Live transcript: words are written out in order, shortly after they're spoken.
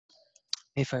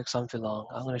Hey folks, I'm Long.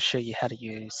 I'm going to show you how to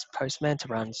use Postman to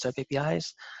run SOAP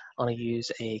APIs. I'm going to use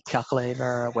a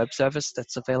calculator web service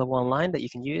that's available online that you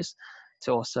can use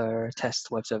to also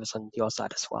test web service on your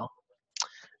side as well.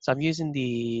 So I'm using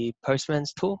the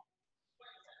Postman's tool.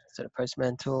 So the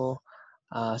Postman tool.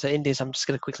 So in this, I'm just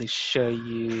going to quickly show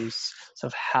you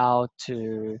sort of how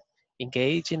to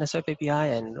engage in a SOAP API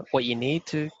and what you need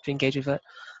to engage with it,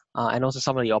 and also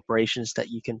some of the operations that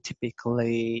you can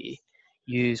typically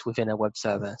use within a web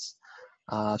service.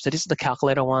 So this is the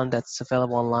calculator one that's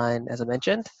available online, as I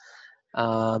mentioned.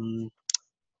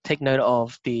 Take note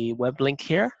of the web link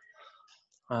here,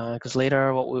 because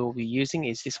later what we will be using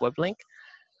is this web link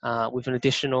with an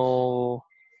additional,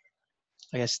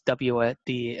 I guess,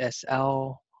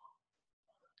 WSDL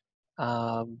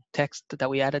text that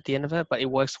we add at the end of it, but it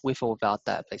works with or without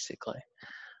that, basically.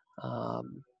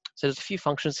 So there's a few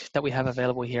functions that we have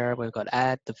available here. We've got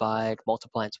add, divide,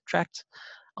 multiply, and subtract.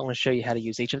 I'm going to show you how to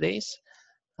use each of these.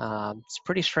 It's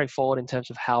pretty straightforward in terms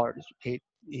of how it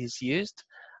is used.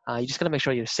 You just got to make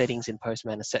sure your settings in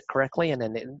Postman are set correctly, and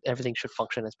then everything should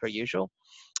function as per usual.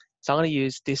 So I'm going to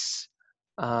use this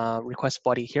request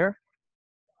body here,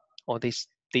 or this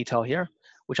detail here,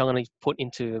 which I'm going to put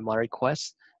into my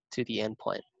request to the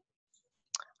endpoint.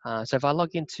 So if I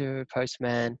log into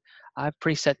Postman, I've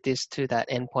preset this to that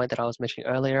endpoint that I was mentioning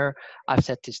earlier. I've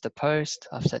set this to post.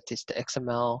 I've set this to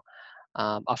XML.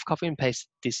 I've copy and pasted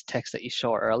this text that you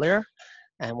saw earlier.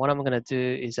 And what I'm going to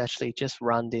do is actually just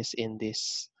run this in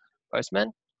this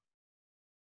Postman.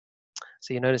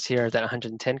 So you notice here that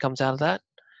 110 comes out of that.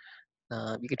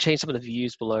 You can change some of the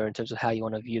views below in terms of how you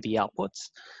want to view the outputs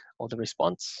or the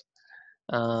response.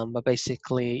 But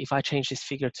basically, if I change this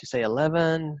figure to say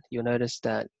 11, you'll notice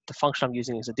that the function I'm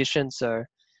using is addition. So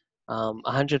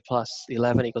 100 plus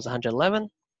 11 equals 111.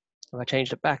 If I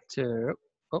change it back to,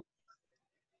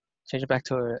 change it back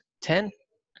to 10,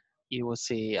 you will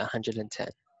see 110.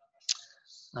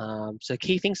 So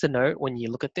key things to note when you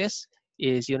look at this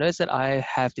is you'll notice that I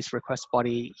have this request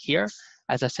body here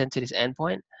as I send to this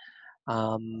endpoint.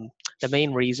 The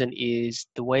main reason is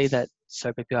the way that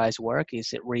SOAP APIs work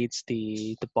is it reads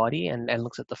the body and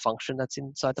looks at the function that's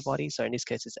inside the body. So in this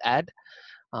case, it's add.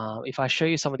 If I show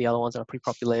you some of the other ones that are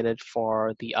pre-populated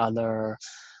for the other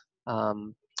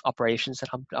operations that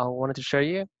I wanted to show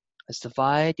you, as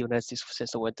divide, you'll notice this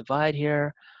says the word divide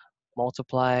here.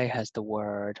 Multiply has the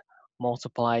word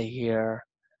multiply here,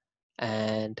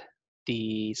 and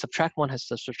the subtract one has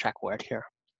the subtract word here.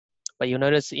 But you'll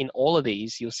notice in all of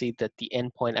these, you'll see that the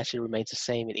endpoint actually remains the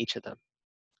same in each of them.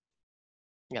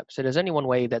 Yep. So there's only one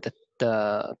way that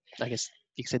I guess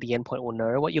you could say the endpoint will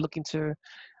know what you're looking to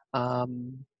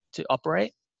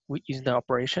operate using the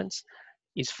operations,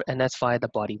 and that's via the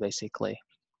body basically.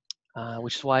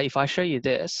 Which is why if I show you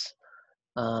this,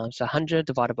 so 100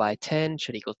 divided by 10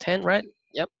 should equal 10, right?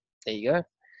 Yep. There you go.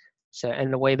 So,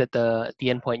 and the way that the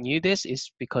endpoint knew this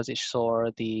is because it saw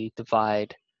the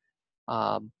divide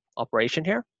operation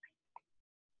here.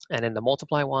 And then the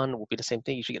multiply one will be the same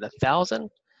thing. You should get 1,000.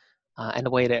 And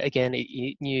the way that, again,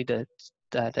 it knew that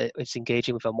it's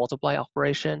engaging with a multiply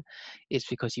operation is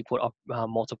because you put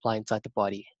multiply inside the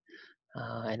body.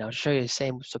 And I'll show you the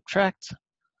same with subtract.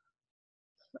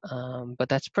 But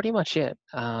that's pretty much it.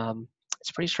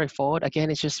 It's pretty straightforward.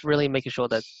 Again, it's just really making sure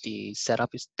that the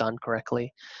setup is done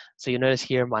correctly. So you notice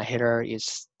here my header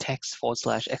is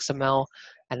text/XML,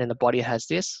 and then the body has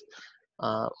this.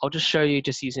 I'll just show you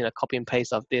just using a copy and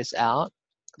paste of this out.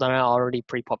 Then I already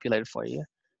pre-populated for you.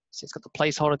 So it's got the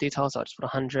placeholder details. I'll just put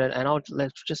 100, and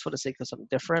just for the sake of something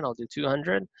different, I'll do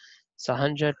 200. So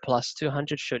 100 plus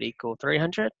 200 should equal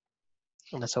 300,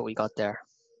 and that's what we got there.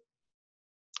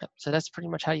 So that's pretty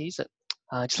much how you use it.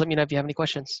 Just let me know if you have any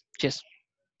questions. Cheers.